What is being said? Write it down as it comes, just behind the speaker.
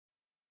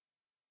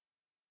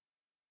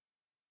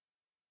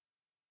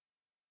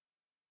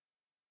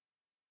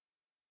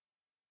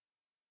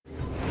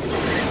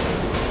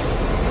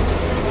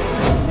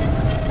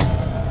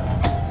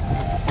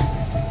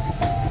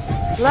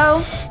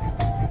Hello?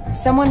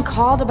 Someone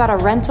called about a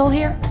rental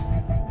here?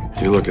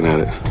 You're looking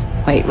at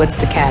it. Wait, what's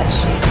the catch?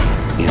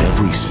 In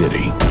every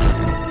city,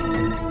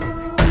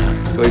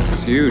 The place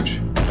is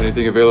huge.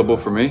 Anything available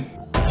for me?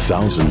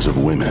 thousands of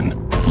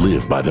women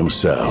live by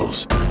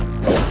themselves.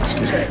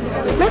 Excuse me.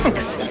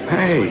 Max.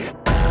 Hey.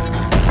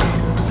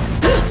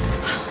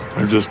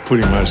 I'm just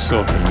putting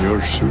myself in your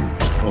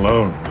shoes.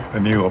 Alone. A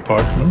new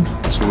apartment,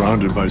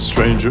 surrounded by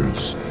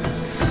strangers.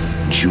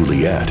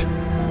 Juliet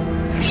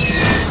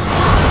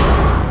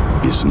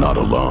is not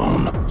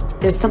alone.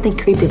 There's something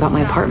creepy about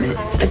my apartment.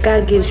 A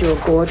guy gives you a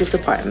gorgeous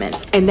apartment,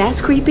 and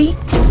that's creepy?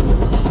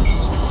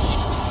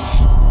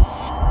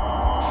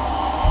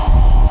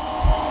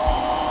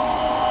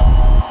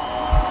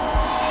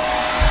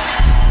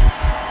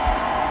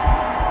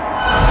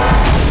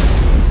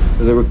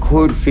 The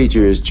record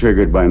feature is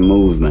triggered by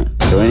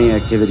movement, so any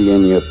activity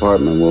in the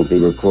apartment will be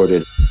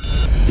recorded.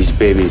 These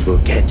babies will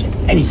catch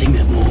anything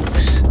that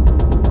moves.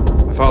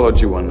 I followed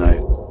you one night.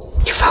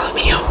 You follow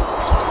me home.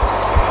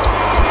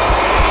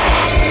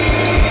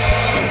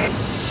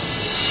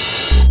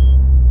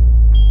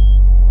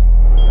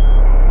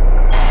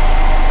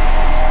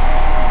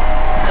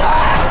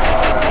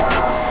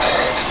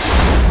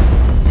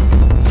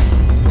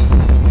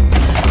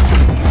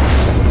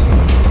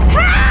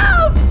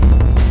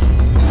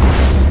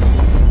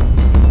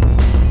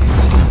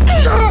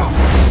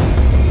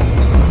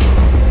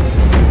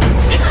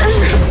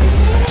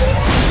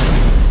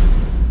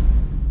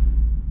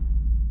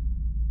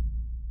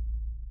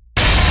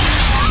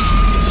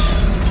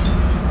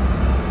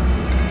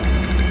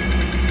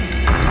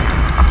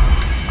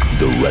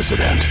 The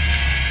Resident.